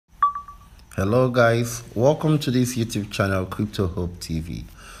Hello guys, welcome to this YouTube channel, Crypto Hope TV.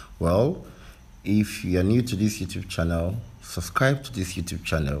 Well, if you are new to this YouTube channel, subscribe to this YouTube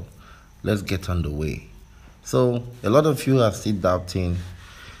channel. Let's get on the way. So a lot of you are still doubting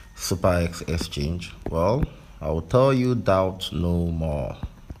Superex exchange. Well, I will tell you, doubt no more.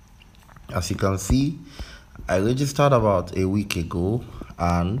 As you can see, I registered about a week ago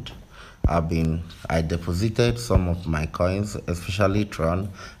and I deposited some of my coins, especially Tron.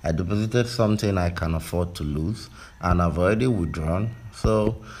 I deposited something I can afford to lose, and I've already withdrawn.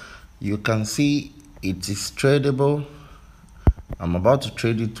 So you can see it is tradable. I'm about to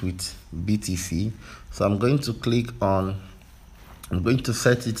trade it with BTC. So I'm going to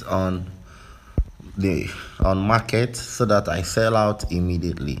set it on market so that I sell out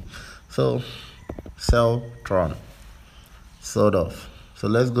immediately. So sell Tron, sold off. So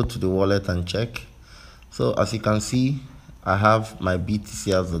let's go to the wallet and check. So as you can see, I have my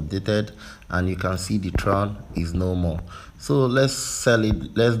BTC as updated, and you can see the Tron is no more. So let's sell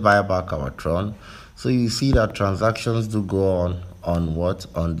it. Let's buy back our Tron. So you see that transactions do go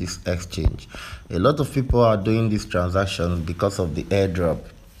on this exchange. A lot of people are doing these transactions because of the airdrop,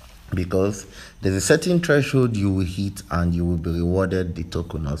 because there's a certain threshold you will hit and you will be rewarded the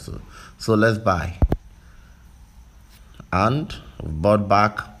token also. So let's buy, and bought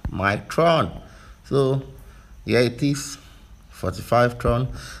back my Tron. So here it is, 45 Tron.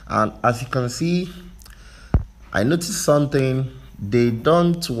 And as you can see, I noticed something. They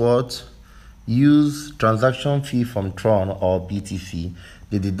don't use transaction fee from Tron or BTC.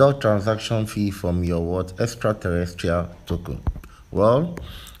 They deduct transaction fee from your extraterrestrial token. Well,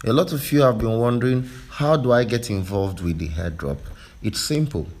 a lot of you have been wondering, how do I get involved with the airdrop? It's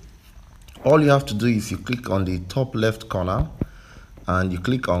simple. All you have to do is you click on the top left corner and you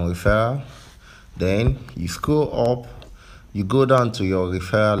click on referral. Then you scroll up, you go down to your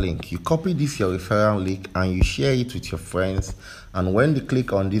referral link. You copy your referral link and you share it with your friends. And when they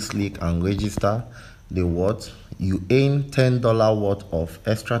click on this link and register, you earn $10 worth of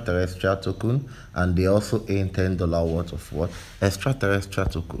extraterrestrial token, and they also earn $10 worth of extraterrestrial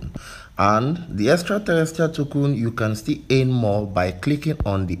token. And the extraterrestrial token, you can still earn more by clicking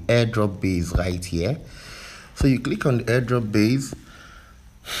on the airdrop base right here. So you click on the airdrop base.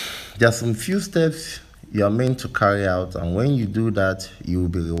 There are some few steps you are meant to carry out, and when you do that, you will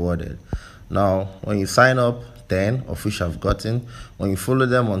be rewarded. Now, when you sign up, 10 of which I've gotten. When you follow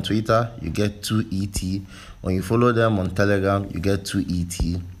them on Twitter, you get 2 ET. When you follow them on Telegram, you get 2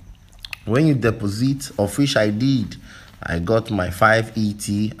 ET. When you deposit, of which I did, I got my 5 ET.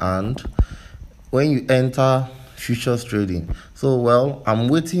 And when you enter futures trading, so well, I'm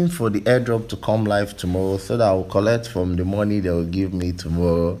waiting for the airdrop to come live tomorrow so that I will collect from the money they will give me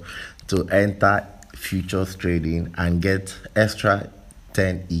tomorrow to enter futures trading and get extra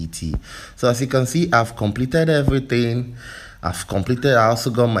 10 ET. So as you can see, I've completed everything. I also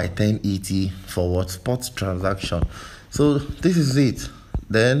got my 10 ET for spot transaction. So this is it.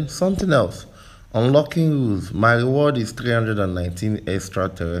 Then something else, unlocking rules. My reward is 319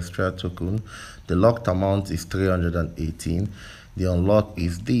 extraterrestrial token. The locked amount is 318. The unlock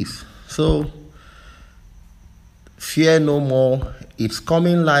is this. So fear no more. It's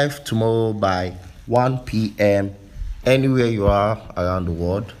coming live tomorrow by 1 p.m. anywhere you are around the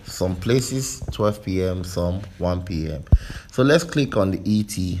world. Some places 12 p.m, some 1 p.m. So let's click on the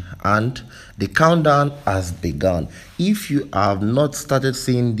ET, and the countdown has begun. If you have not started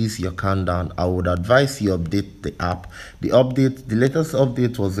seeing your countdown, I would advise you update the app. The latest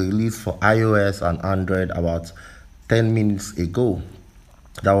update was released for iOS and Android about 10 minutes ago.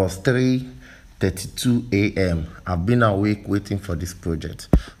 That was 3:32 a.m. I've been awake waiting for this project.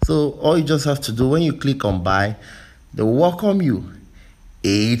 So all you just have to do, when you click on buy, they welcome you.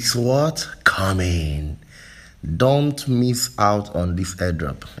 It's coming. Don't miss out on this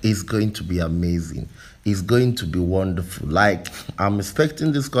airdrop. It's going to be amazing. It's going to be wonderful. Like, I'm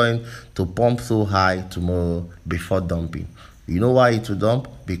expecting this coin to pump so high tomorrow before dumping. You know why it will dump?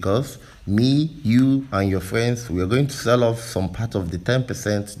 Because me, you, and your friends, we are going to sell off some part of the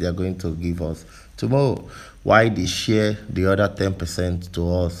 10% they are going to give us tomorrow, while they share the other 10%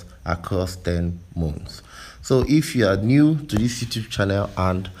 to us across 10 months. So if you are new to this YouTube channel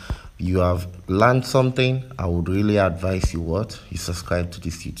and you have learned something, I would really advise you subscribe to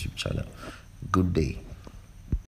this YouTube channel. Good day.